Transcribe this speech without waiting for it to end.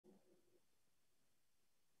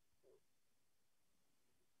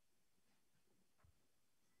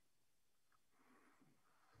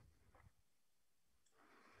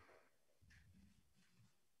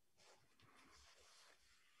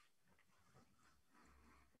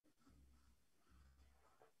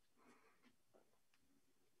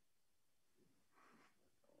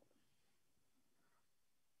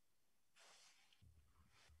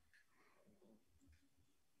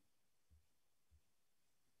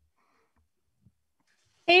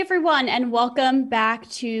Hey everyone, and welcome back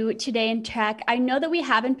to Today in Tech. I know that we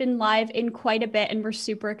haven't been live in quite a bit, and we're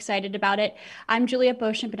super excited about it. I'm Juliet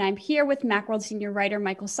Beauchamp, and I'm here with Macworld senior writer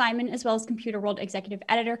Michael Simon, as well as Computerworld executive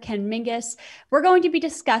editor Ken Mingis. We're going to be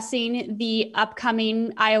discussing the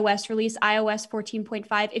upcoming iOS release, iOS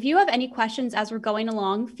 14.5. If you have any questions as we're going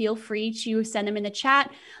along, feel free to send them in the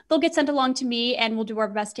chat. They'll get sent along to me, and we'll do our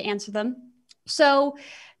best to answer them. So,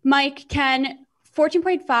 Mike, Ken,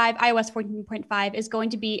 14.5, iOS 14.5 is going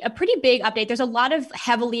to be a pretty big update. There's a lot of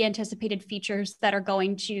heavily anticipated features that are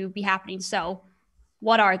going to be happening. So,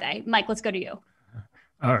 what are they? Mike, let's go to you.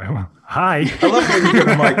 All right. Well, hi. I love when you give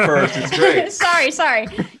the mic first. It's great. sorry.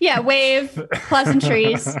 Yeah, wave,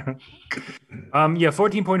 pleasantries. Yeah,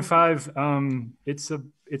 14.5.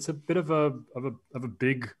 It's a bit of a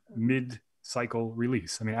big mid-cycle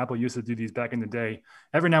release. I mean, Apple used to do these back in the day.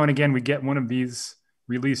 Every now and again, we get one of these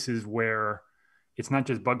releases where it's not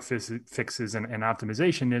just bug fixes and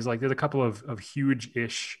optimization. There's a couple of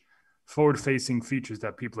huge-ish forward-facing features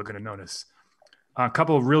that people are going to notice. A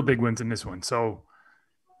couple of real big ones in this one. So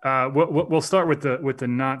we'll start with the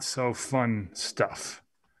not so fun stuff,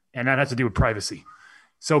 and that has to do with privacy.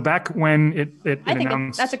 So back when it I think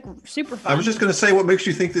announced, that's a super fun. I was just going to say, what makes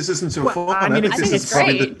you think this isn't so fun? I mean, I think it's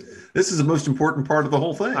great. This is the most important part of the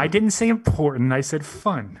whole thing. I didn't say important. I said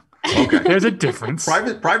fun. Okay. There's a difference.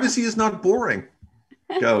 Privacy is not boring.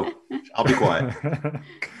 Go. I'll be quiet.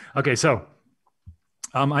 Okay, so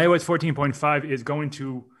iOS 14.5 is going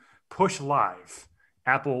to push live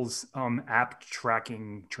Apple's app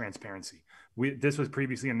tracking transparency. This was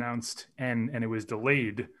previously announced and it was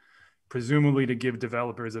delayed, presumably to give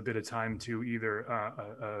developers a bit of time to either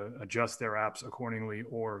adjust their apps accordingly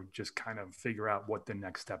or just kind of figure out what the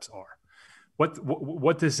next steps are.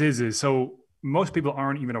 What this is so most people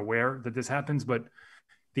aren't even aware that this happens, but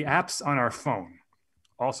the apps on our phone,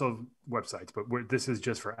 also websites, but this is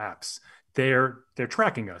just for apps. They're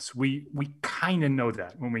tracking us. We kind of know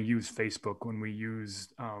that when we use Facebook, when we use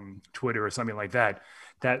Twitter or something like that.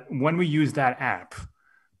 That when we use that app,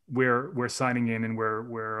 we're signing in and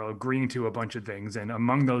we're agreeing to a bunch of things. And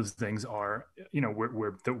among those things are,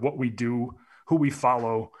 what we do, who we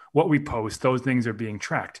follow, what we post. Those things are being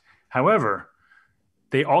tracked. However,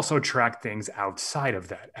 they also track things outside of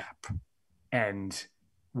that app, and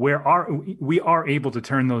we are able to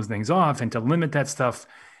turn those things off and to limit that stuff.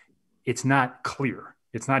 It's not clear.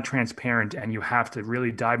 It's not transparent. And you have to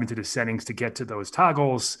really dive into the settings to get to those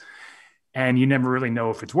toggles. And you never really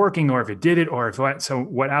know if it's working or if it did it or if what. So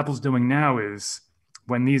what Apple's doing now is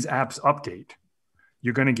when these apps update,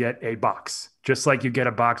 you're going to get a box, just like you get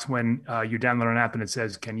a box when you download an app and it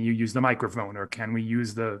says, can you use the microphone or can we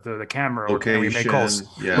use the camera or location, can we make calls?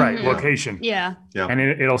 Yeah. Right. Mhm. Location. Yeah. And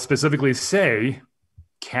it'll specifically say,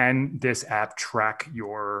 can this app track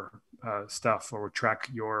your stuff or track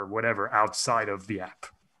your whatever outside of the app?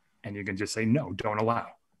 And you can just say, no, don't allow.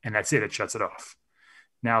 And that's it. It shuts it off.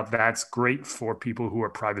 Now, that's great for people who are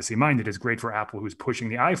privacy minded. It's great for Apple, who's pushing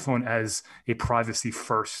the iPhone as a privacy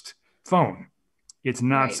first phone. It's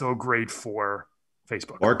not Right. so great for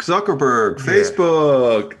Facebook. Mark Zuckerberg, Yeah.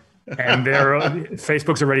 Facebook. And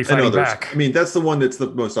Facebook's already fighting back. I mean, that's the one that's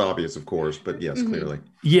the most obvious, of course, but yes, clearly.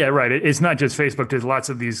 Yeah, right. It's not just Facebook. There's lots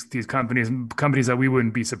of these companies that we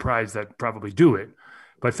wouldn't be surprised that probably do it.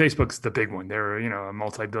 But Facebook's the big one. They're a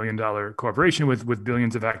multi-billion-dollar corporation with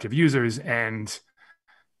billions of active users and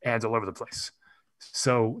ads all over the place.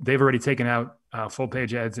 So they've already taken out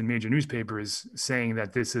full-page ads in major newspapers saying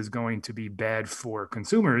that this is going to be bad for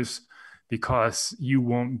consumers because you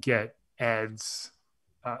won't get ads.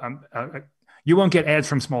 You won't get ads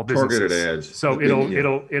from small businesses. Targeted ads. So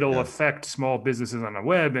it'll affect small businesses on the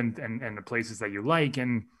web and the places that you like.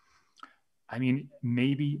 And I mean,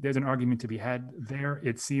 maybe there's an argument to be had there.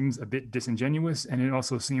 It seems a bit disingenuous, and it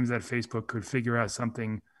also seems that Facebook could figure out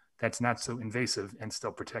something that's not so invasive and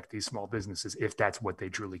still protect these small businesses if that's what they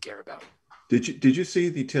truly care about. Did you see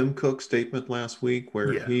the Tim Cook statement last week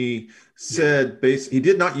where he said he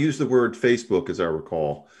did not use the word Facebook, as I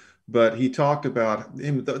recall, but he talked about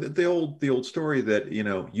the old story that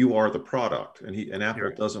you are the product, and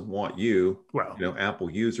Apple doesn't want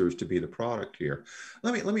Apple users to be the product here.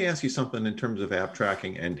 Let me ask you something in terms of app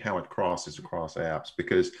tracking and how it crosses across apps,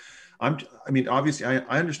 because obviously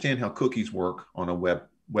I understand how cookies work on a web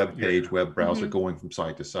page, web browser going from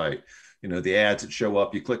site to site. The ads that show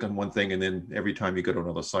up, you click on one thing and then every time you go to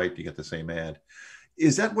another site, you get the same ad.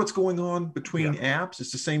 Is that what's going on between apps?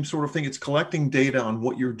 It's the same sort of thing. It's collecting data on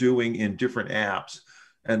what you're doing in different apps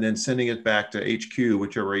and then sending it back to HQ,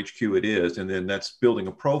 whichever HQ it is. And then that's building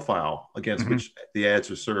a profile against which the ads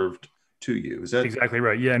are served to you. Is that exactly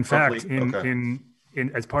right? Yeah. In fact, in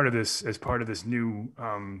as part of this new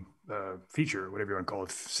feature, whatever you want to call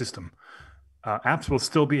it, system, apps will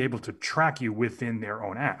still be able to track you within their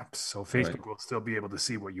own apps. So Facebook will still be able to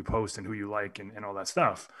see what you post and who you like and all that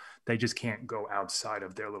stuff. They just can't go outside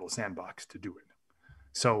of their little sandbox to do it.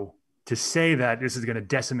 So to say that this is going to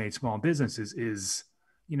decimate small businesses is,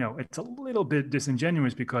 it's a little bit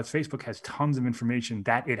disingenuous, because Facebook has tons of information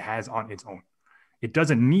that it has on its own. It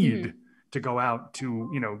doesn't need to go out to,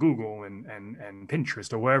 Google and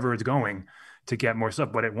Pinterest or wherever it's going to get more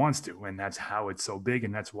stuff, but it wants to. And that's how it's so big.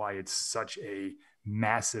 And that's why it's such a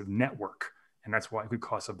massive network. And that's why,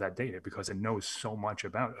 because of that data, because it knows so much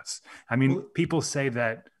about us. I mean, people say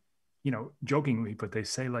that, jokingly, but they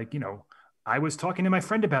say, like, I was talking to my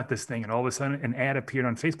friend about this thing, and all of a sudden an ad appeared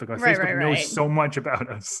on Facebook. Facebook knows so much about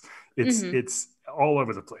us. It's all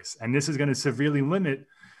over the place. And this is going to severely limit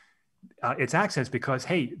its access, because,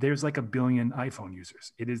 hey, there's like 1 billion iPhone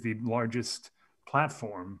users. It is the largest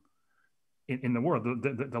platform in the world,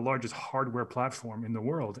 the largest hardware platform in the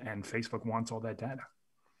world. And Facebook wants all that data.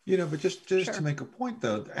 But just to make a point,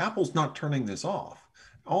 though, Apple's not turning this off.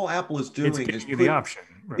 All Apple is doing is the option.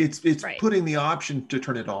 Right. It's putting the option to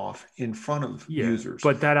turn it off in front of users.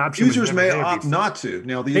 But that option, users may opt not to.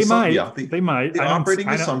 Now, they might. The operating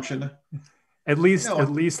assumption. At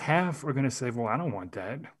least half are going to say, "Well, I don't want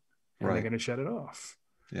that," and they're going to shut it off.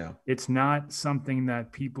 Yeah, it's not something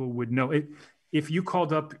that people would know. If you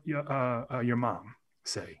called up your mom,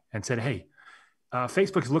 say, and said, "Hey,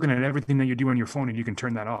 Facebook's looking at everything that you do on your phone, and you can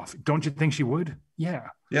turn that off," don't you think she would? Yeah.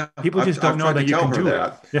 People just don't know that you can do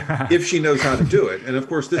that. Yeah. If she knows how to do it, and of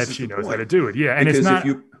course, this is she knows point. How to do it. Yeah, and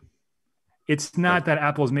because it's not that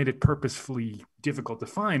Apple's made it purposefully difficult to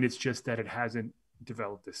find. It's just that it hasn't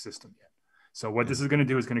developed this system yet. So what this is going to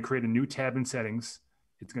do is going to create a new tab in settings.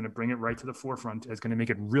 It's going to bring it right to the forefront. It's going to make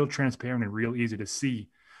it real transparent and real easy to see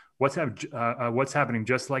what's happening,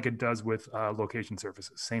 just like it does with location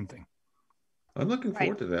services. Same thing. I'm looking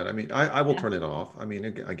forward to that. I mean, I will turn it off. I mean,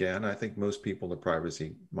 again, I think most people are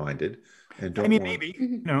privacy minded and don't.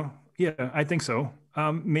 Maybe I think so.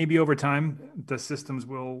 Maybe over time the systems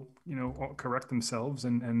will, correct themselves,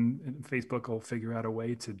 and Facebook will figure out a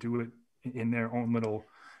way to do it in their own little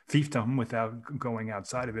fiefdom without going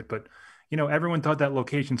outside of it. But everyone thought that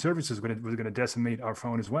location services was going to decimate our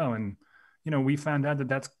phone as well, and we found out that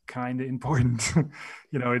that's kind of important.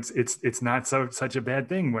 It's not such a bad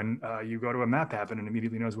thing when you go to a map app and it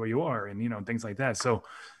immediately knows where you are, and things like that. So,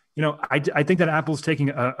 I think that Apple's taking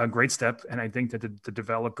a great step, and I think that the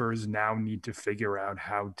developers now need to figure out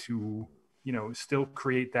how to, still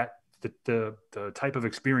create the type of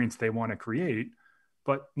experience they want to create,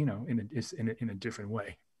 but in a different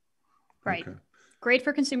way. Right. Okay. Great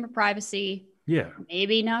for consumer privacy. Yeah.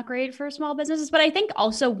 Maybe not great for small businesses, but I think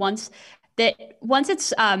also once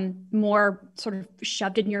it's more sort of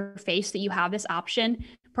shoved in your face that you have this option,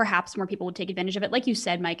 perhaps more people would take advantage of it. Like you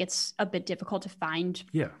said, Mike, it's a bit difficult to find.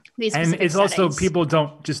 Yeah. These and it's settings. Also people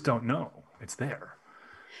don't know it's there.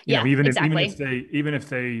 Even if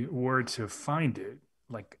they were to find it,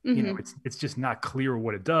 like, it's just not clear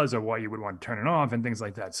what it does or why you would want to turn it off and things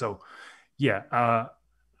like that. So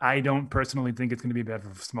I don't personally think it's going to be bad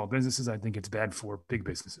for small businesses. I think it's bad for big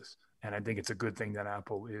businesses. And I think it's a good thing that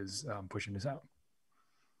Apple is pushing this out.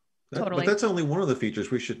 Totally. But that's only one of the features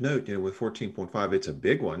we should note. With 14.5, it's a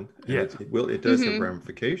big one. Yeah. It does have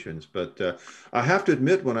ramifications. But I have to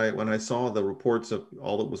admit, when I saw the reports of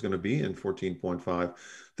all that was going to be in 14.5,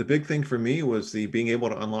 the big thing for me was the being able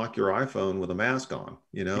to unlock your iPhone with a mask on.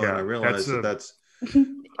 And I realized that's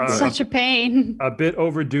such a pain. A bit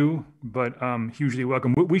overdue, but hugely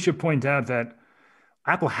welcome. We should point out that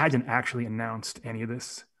Apple hasn't actually announced any of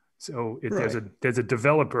this. So there's a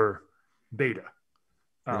developer beta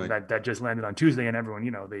that just landed on Tuesday, and everyone,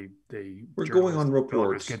 we're going on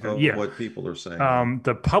reports of what people are saying.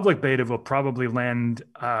 The public beta will probably land,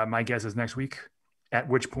 my guess is next week, at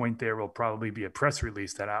which point there will probably be a press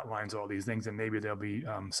release that outlines all these things, and maybe there'll be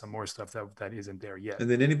some more stuff that isn't there yet. And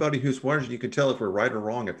then anybody who's watching, you can tell if we're right or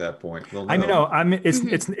wrong at that point. They'll know. I know. I mean,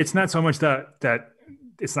 it's not so much that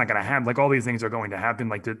it's not going to happen. Like, all these things are going to happen.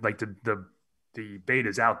 Like the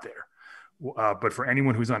beta's out there. But for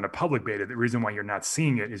anyone who's on the public beta, the reason why you're not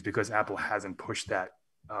seeing it is because Apple hasn't pushed that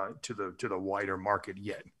to the wider market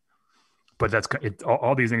yet. But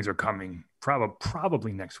all these things are coming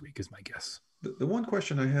probably next week is my guess. The one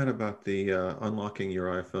question I had about the unlocking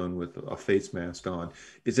your iPhone with a face mask on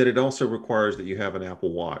is that it also requires that you have an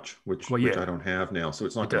Apple Watch, which I don't have now, so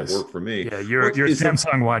it's not going to work for me. Yeah, your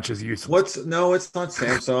Samsung Watch is useless. No, it's not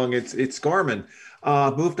Samsung. it's Garmin.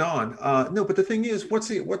 Moved on. No, but the thing is,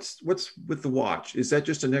 what's with the watch? Is that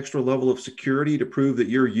just an extra level of security to prove that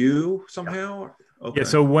you're you somehow? Okay. Yeah.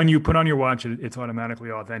 So when you put on your watch, it's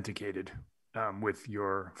automatically authenticated with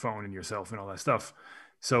your phone and yourself and all that stuff.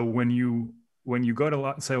 So when you go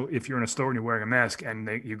to, so if you're in a store and you're wearing a mask and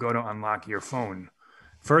you go to unlock your phone,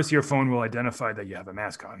 first your phone will identify that you have a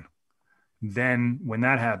mask on. Then when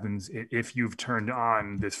that happens, if you've turned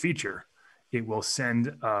on this feature, it will send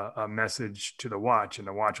a message to the watch, and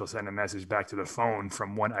the watch will send a message back to the phone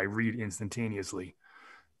from what I read instantaneously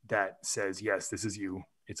that says, yes, this is you.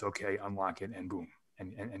 It's okay. Unlock it, and boom.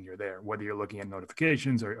 And you're there. Whether you're looking at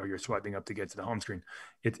notifications or you're swiping up to get to the home screen,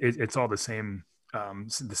 it's all the same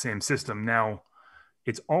system. Now,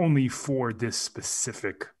 it's only for this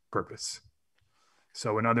specific purpose.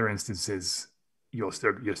 So in other instances, you're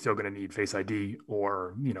still going to need Face ID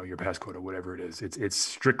or your passcode or whatever it is. It's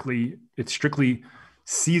strictly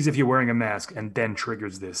sees if you're wearing a mask and then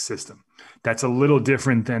triggers this system. That's a little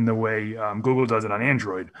different than the way Google does it on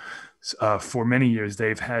Android. For many years,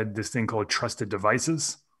 they've had this thing called trusted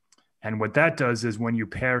devices. And what that does is when you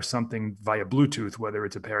pair something via Bluetooth, whether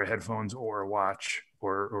it's a pair of headphones or a watch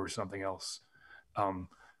or something else,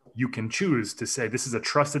 you can choose to say, this is a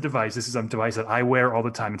trusted device. This is a device that I wear all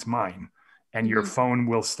the time. It's mine. And your phone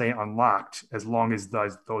will stay unlocked as long as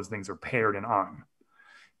those things are paired and on.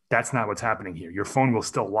 That's not what's happening here. Your phone will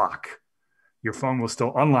still lock. Your phone will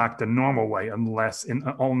still unlock the normal way unless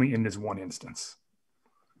only in this one instance.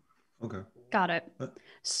 Okay. Got it.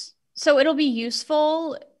 So it'll be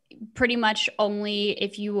useful pretty much only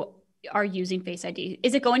if you are using Face ID.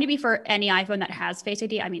 Is it going to be for any iPhone that has Face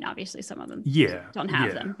ID? I mean, obviously some of them don't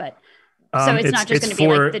have them, but so it's not just going to be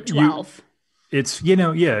like the 12. It's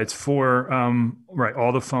it's for right,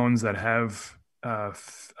 all the phones that have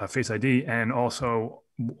Face ID, and also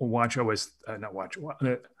Watch OS,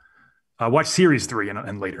 Watch Series 3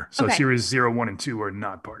 and later. So Series 0, 1, and 2 are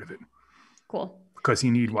not part of it. Cool. Because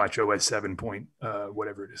you need Watch OS 7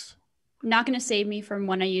 whatever it is. Not going to save me from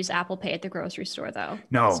when I use Apple Pay at the grocery store, though.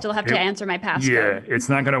 No. Still have to answer my passcode. Yeah, it's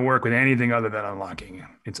not going to work with anything other than unlocking.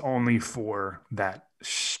 It's only for that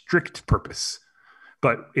strict purpose.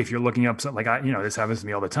 But if you're looking up something like this happens to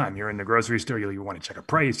me all the time. You're in the grocery store, you want to check a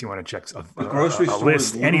price, you want to check the grocery store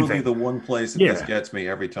list, is literally anything. the one place that this gets me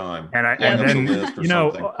every time. And then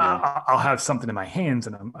I'll have something in my hands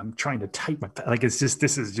and I'm trying to type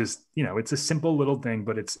this is just it's a simple little thing,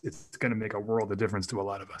 but it's going to make a world of difference to a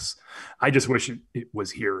lot of us. I just wish it was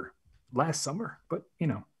here last summer, but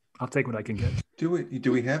I'll take what I can get. Do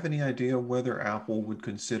we have any idea whether Apple would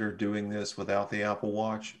consider doing this without the Apple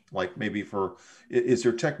Watch? Like maybe is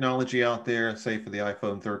there technology out there, say for the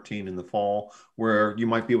iPhone 13 in the fall, where you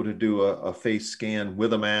might be able to do a face scan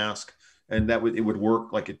with a mask, and it would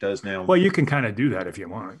work like it does now? Well, you can kind of do that if you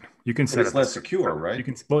want. You can set up. It's less secure, right? You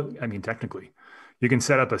can. Well, I mean, technically, you can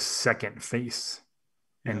set up a second face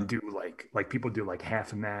and do like people do like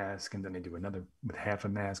half a mask, and then they do another with half a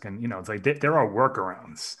mask, and it's like there are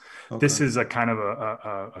workarounds. This is a kind of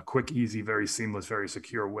a quick, easy, very seamless, very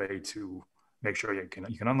secure way to make sure you can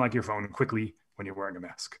unlock your phone quickly when you're wearing a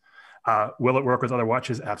mask. Will it work with other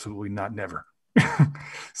watches? Absolutely not, never.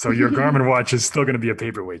 So your Garmin watch is still going to be a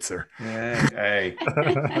paperweight, sir. Hey.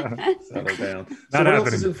 Settle down. Not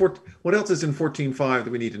what else is in 14.5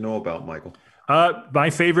 that we need to know about, Michael?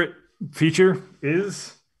 My favorite feature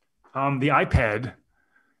is the iPad.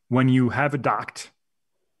 When you have it docked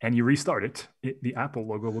and you restart it, the Apple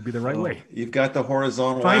logo will be the right way. You've got the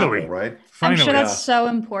horizontal Finally. Apple, right? I'm sure that's so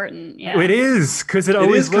important. Yeah, it is, because it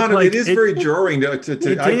always looked like it is very jarring to I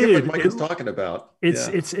get what Mike was talking about.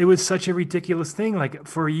 It was such a ridiculous thing. Like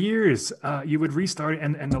for years, you would restart it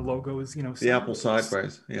and the logo is the Apple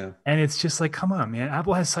sideways. Yeah, and it's just like, come on, man.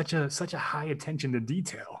 Apple has such a high attention to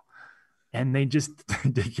detail. And they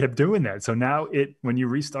kept doing that. So now when you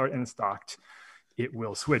restart and it's docked, it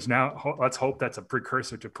will switch. Now, let's hope that's a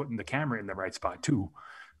precursor to putting the camera in the right spot too,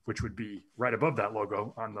 which would be right above that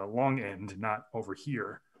logo on the long end, not over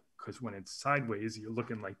here. Because when it's sideways, you're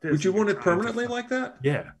looking like this. Would you want it permanently like that?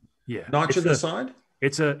 Yeah. Notch in the side?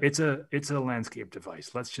 It's a landscape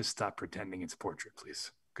device. Let's just stop pretending it's portrait,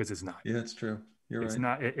 please, because it's not. Yeah, it's true. It's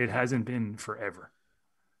not. It hasn't been forever.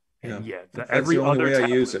 And every other way I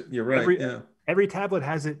use it. You're right. Every tablet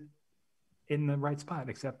has it in the right spot,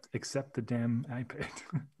 except the damn iPad,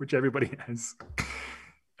 which everybody has.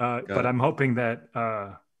 But I'm hoping that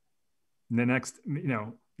the next,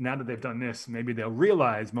 now that they've done this, maybe they'll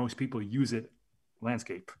realize most people use it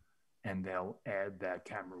landscape, and they'll add that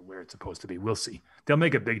camera where it's supposed to be. We'll see. They'll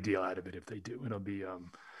make a big deal out of it if they do. It'll be,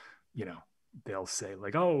 they'll say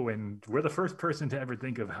like, oh, and we're the first person to ever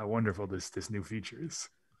think of how wonderful this new feature is.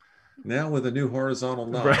 Now with a new horizontal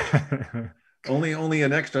knob, right. only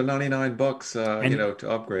an extra $99, to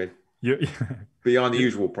upgrade. You're, beyond the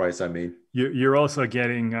usual price. I mean, you're also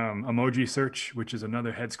getting emoji search, which is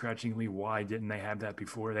another head scratchingly. Why didn't they have that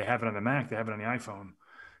before? They have it on the Mac. They have it on the iPhone.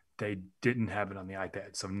 They didn't have it on the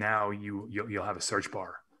iPad. So now you'll have a search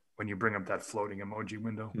bar when you bring up that floating emoji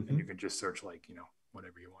window, and you can just search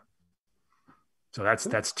whatever you want. So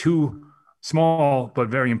that's two small but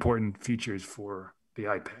very important features for the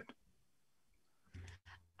iPad.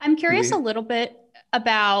 I'm curious a little bit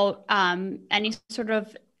about any sort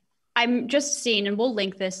of, I'm just seeing, and we'll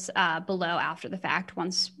link this below after the fact.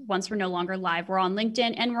 Once we're no longer live, we're on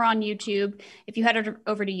LinkedIn and we're on YouTube. If you head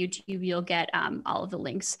over to YouTube, you'll get all of the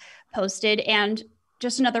links posted. And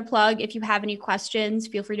just another plug, if you have any questions,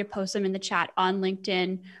 feel free to post them in the chat on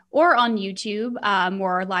LinkedIn or on YouTube.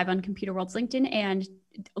 We're live on Computerworld's LinkedIn and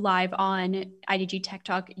live on IDG Tech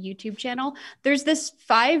Talk YouTube channel. There's this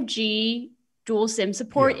 5G dual SIM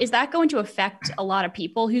support. Is that going to affect a lot of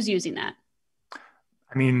people? Who's using that?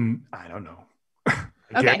 I mean, I don't know.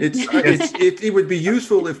 Okay. It would be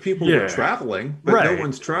useful if people were traveling, but no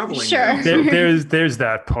one's traveling. Sure. Now, so. There's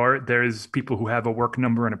that part. There's people who have a work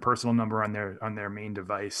number and a personal number on their main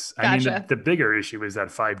device. Gotcha. I mean, the bigger issue is that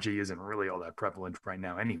 5G isn't really all that prevalent right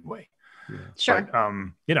now anyway. Yeah. Sure.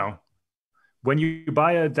 But, when you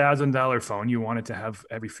buy $1,000 phone, you want it to have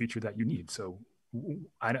every feature that you need. So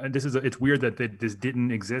it's weird that this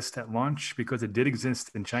didn't exist at launch, because it did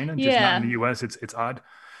exist in China, just not in the US. It's odd,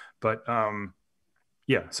 but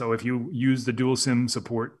so if you use the dual SIM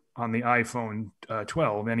support on the iPhone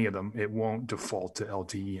 12, any of them, it won't default to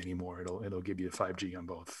LTE anymore. It'll give you 5G on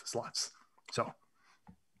both slots. So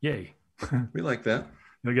yay. We like that.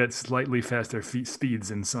 You'll get slightly faster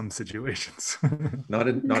speeds in some situations. not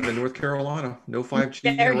in North Carolina. No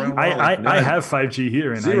 5G around. I have 5G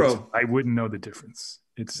here, and Zero. I wouldn't know the difference.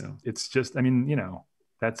 It's just, I mean,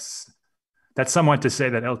 that's somewhat to say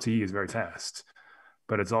that LTE is very fast,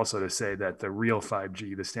 but it's also to say that the real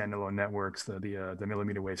 5G, the standalone networks, the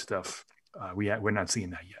millimeter wave stuff, we're not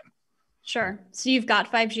seeing that yet. Sure. So you've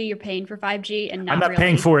got 5G, you're paying for 5G, and I'm not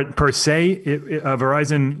paying for it per se.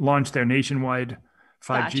 Verizon launched their nationwide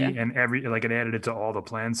 5G, and it added it to all the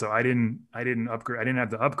plans. So I didn't upgrade. I didn't have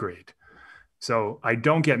to upgrade. So I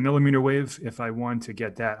don't get millimeter wave. If I want to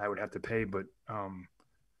get that, I would have to pay, but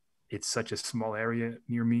it's such a small area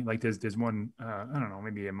near me. Like there's one, I don't know,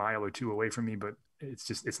 maybe a mile or two away from me, but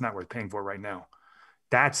it's not worth paying for right now.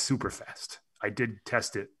 That's super fast. I did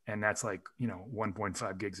test it, and that's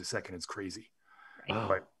 1.5 gigs a second. It's crazy. Wow.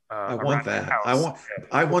 But I want that.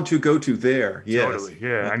 I want to go to there. Yes. Totally.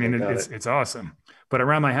 Yeah. I mean, it's awesome. But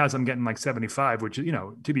around my house, I'm getting 75, which,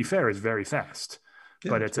 to be fair, is very fast.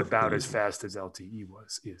 Yeah, but it's about as fast as LTE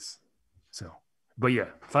is. So, but yeah,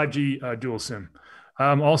 5G dual SIM.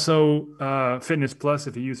 Also, Fitness Plus.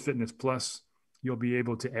 If you use Fitness Plus, you'll be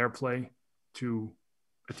able to AirPlay to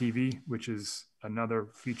a TV, which is another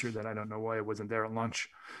feature that I don't know why it wasn't there at launch.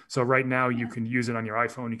 So right now, you can use it on your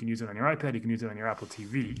iPhone, you can use it on your iPad, you can use it on your Apple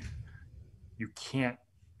TV. You can't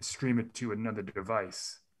stream it to another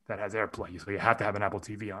device that has AirPlay. So you have to have an Apple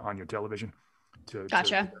TV on your television.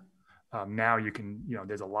 Gotcha. Now you can,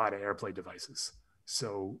 there's a lot of AirPlay devices.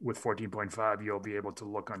 So with 14.5, you'll be able to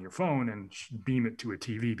look on your phone and beam it to a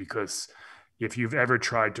TV, because if you've ever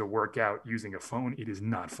tried to work out using a phone, it is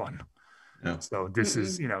not fun. No. So this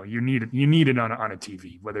is, you need it on a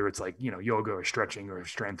TV, whether it's yoga or stretching or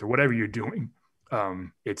strength or whatever you're doing.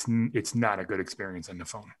 It's not a good experience on the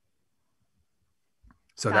phone.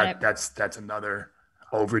 So that's another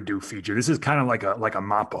overdue feature. This is kind of like a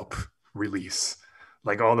mop-up release.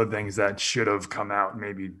 Like all the things that should have come out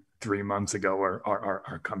maybe 3 months ago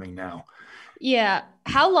are coming now. Yeah.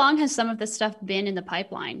 How long has some of this stuff been in the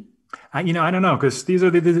pipeline? I don't know, because these are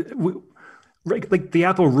the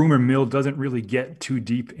Apple rumor mill doesn't really get too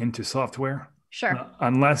deep into software. Sure.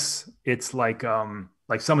 Unless it's like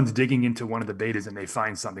someone's digging into one of the betas and they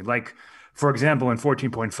find something. Like, for example, in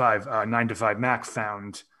 14.5, 9 to 5 Mac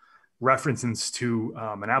found references to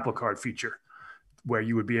an Apple Card feature where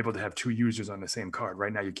you would be able to have 2 users on the same card.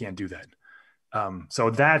 Right now, you can't do that.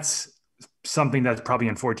 So that's something that's probably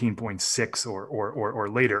in 14.6 or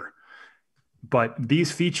later. But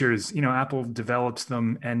these features, Apple develops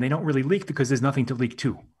them and they don't really leak because there's nothing to leak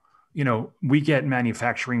to. We get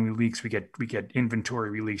manufacturing leaks, we get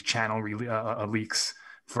inventory leaks, channel leaks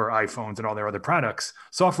for iPhones and all their other products.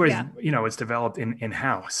 Software is, it's developed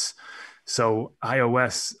in-house. So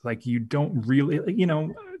iOS, you don't really,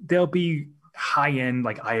 there'll be high-end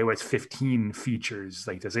iOS 15 features,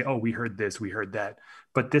 to say, oh, we heard this, we heard that.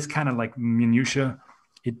 But this kind of minutia,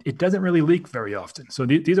 it doesn't really leak very often. So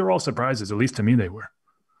these are all surprises, at least to me they were.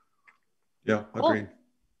 Yeah, agreed.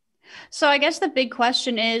 So I guess the big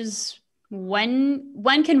question is,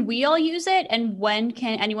 When can we all use it, and when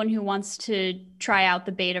can anyone who wants to try out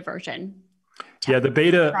the beta version? Yeah, the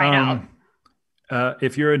beta. Try it out.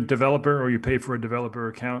 If you're a developer or you pay for a developer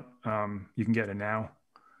account, you can get it now.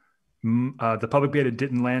 The public beta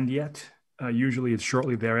didn't land yet. Usually it's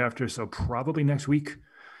shortly thereafter, so probably next week,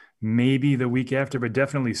 maybe the week after, but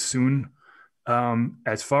definitely soon.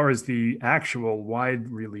 As far as the actual wide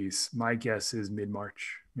release, my guess is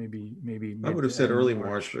mid-March, maybe. I would have said early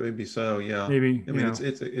March, but maybe so. Yeah, maybe. I mean,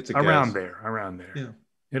 it's a around guess. there. Yeah,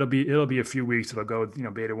 it'll be a few weeks. It'll go,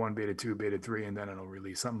 beta 1, beta 2, beta 3, and then it'll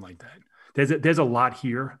release something like that. There's a lot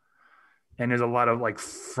here, and there's a lot of like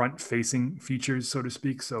front-facing features, so to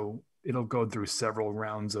speak. So it'll go through several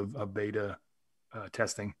rounds of beta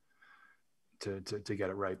testing to get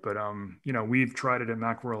it right. But we've tried it at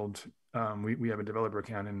Macworld. We have a developer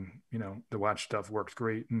account, and the watch stuff works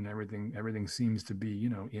great, and everything seems to be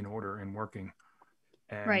in order and working.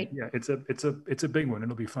 And right. Yeah, it's a big one.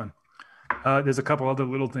 It'll be fun. There's a couple other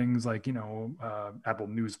little things like Apple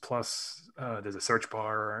News Plus. There's a search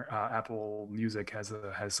bar. Apple Music has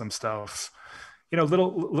some stuff.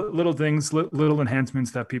 Little things, little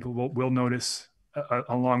enhancements that people will notice,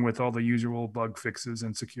 along with all the usual bug fixes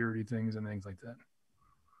and security things and things like that.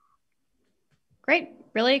 Great.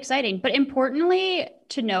 Really exciting. But importantly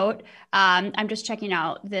to note, I'm just checking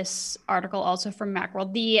out this article also from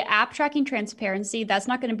Macworld. The app tracking transparency, that's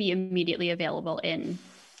not going to be immediately available in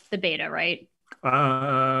the beta, right?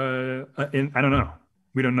 I don't know.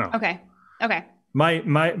 We don't know. Okay.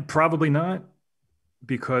 My probably not,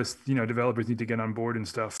 because developers need to get on board and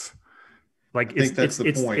stuff. Like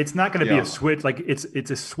it's not going to be a switch. Like it's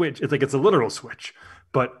a switch. It's like it's a literal switch.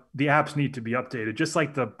 But the apps need to be updated, just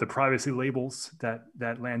like the privacy labels that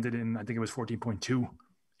landed in, I think it was 14.2.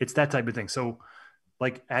 It's that type of thing. So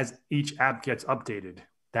like as each app gets updated,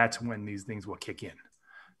 that's when these things will kick in.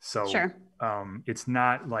 So sure. It's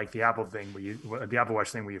not like the Apple thing the Apple Watch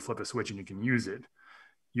thing where you flip a switch and you can use it.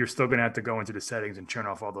 You're still going to have to go into the settings and turn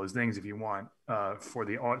off all those things if you want. For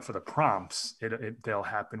the prompts, they'll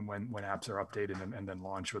happen when apps are updated and then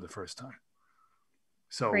launched for the first time.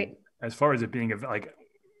 So Great. As far as it being like,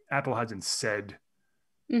 Apple hasn't said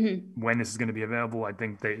when this is going to be available. I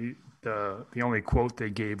think the only quote they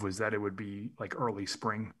gave was that it would be like early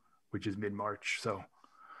spring, which is mid-March. So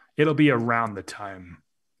it'll be around the time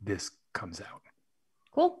this comes out.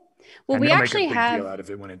 Cool. Well, and we actually make a big deal out of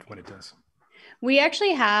it when it does. We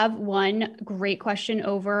actually have one great question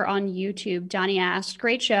over on YouTube. Donnie asked,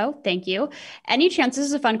 great show. Thank you. Any chance, this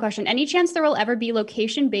is a fun question, any chance there will ever be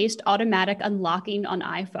location-based automatic unlocking on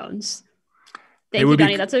iPhones? Thank you,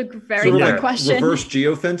 Donnie. That's a very good question. Reverse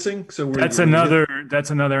geofencing. So that's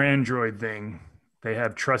another Android thing. They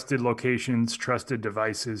have trusted locations, trusted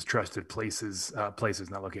devices, trusted places,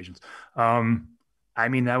 not locations. I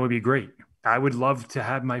mean, that would be great. I would love to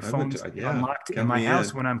have my phone unlocked in my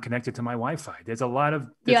house when I'm connected to my Wi-Fi. There's a lot of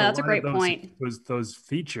that's a great point. Those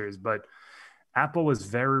features, but Apple is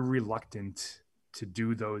very reluctant to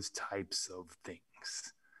do those types of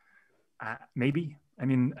things. Maybe. I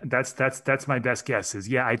mean, that's my best guess.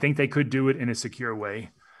 I think they could do it in a secure way,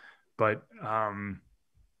 but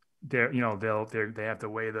they have to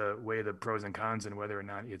weigh the pros and cons and whether or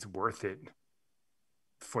not it's worth it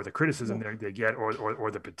for the criticism they get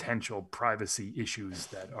or the potential privacy issues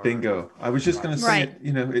that are. Bingo. I was just going to say,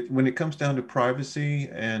 when it comes down to privacy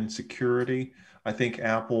and security, I think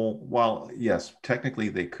Apple, while yes, technically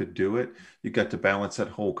they could do it, you got to balance that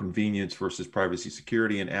whole convenience versus privacy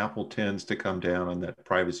security, and Apple tends to come down on that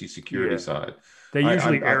privacy security side. They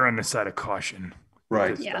usually err on the side of caution.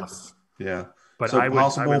 Right. Yes. Yeah. But so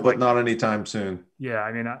possible, but not anytime soon. Yeah,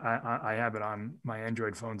 I mean, I have it on my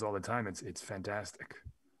Android phones all the time. It's fantastic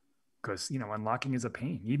because unlocking is a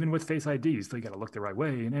pain. Even with Face ID, you still got to look the right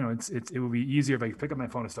way. And it would be easier if I pick up my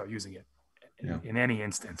phone and start using it in any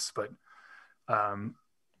instance. But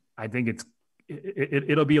I think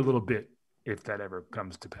it'll be a little bit if that ever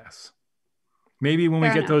comes to pass. Maybe when we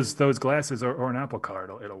get those glasses or an Apple Car,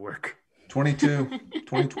 it'll work.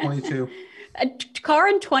 2022. A car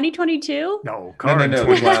in 2022? No, car in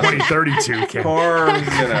 2032. Car,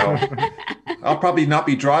 I'll probably not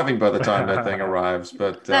be driving by the time that thing arrives,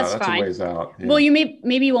 but that's a ways out. Yeah. Well,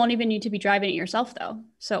 maybe you won't even need to be driving it yourself, though,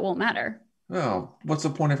 so it won't matter. Well, what's the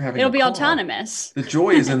point of having It'll be autonomous. The joy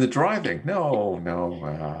is in the driving.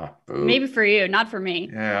 No. Maybe for you, not for me.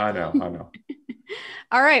 Yeah, I know.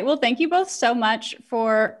 All right. Well, thank you both so much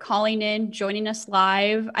for calling in, joining us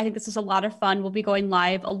live. I think this is a lot of fun. We'll be going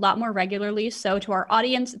live a lot more regularly. So to our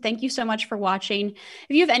audience, thank you so much for watching. If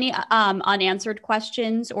you have any unanswered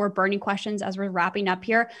questions or burning questions as we're wrapping up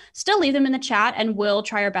here, still leave them in the chat and we'll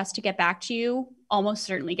try our best to get back to you almost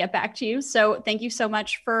certainly get back to you. So thank you so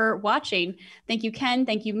much for watching. Thank you, Ken.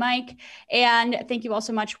 Thank you, Mike. And thank you all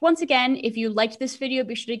so much. Once again, if you liked this video,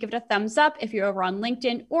 be sure to give it a thumbs up. If you're over on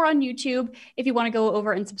LinkedIn or on YouTube, if you want to go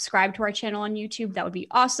over and subscribe to our channel on YouTube, that would be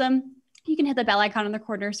awesome. You can hit the bell icon in the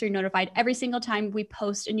corner so you're notified every single time we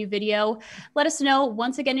post a new video. Let us know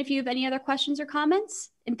once again if you have any other questions or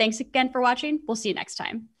comments. And thanks again for watching. We'll see you next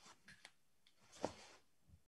time.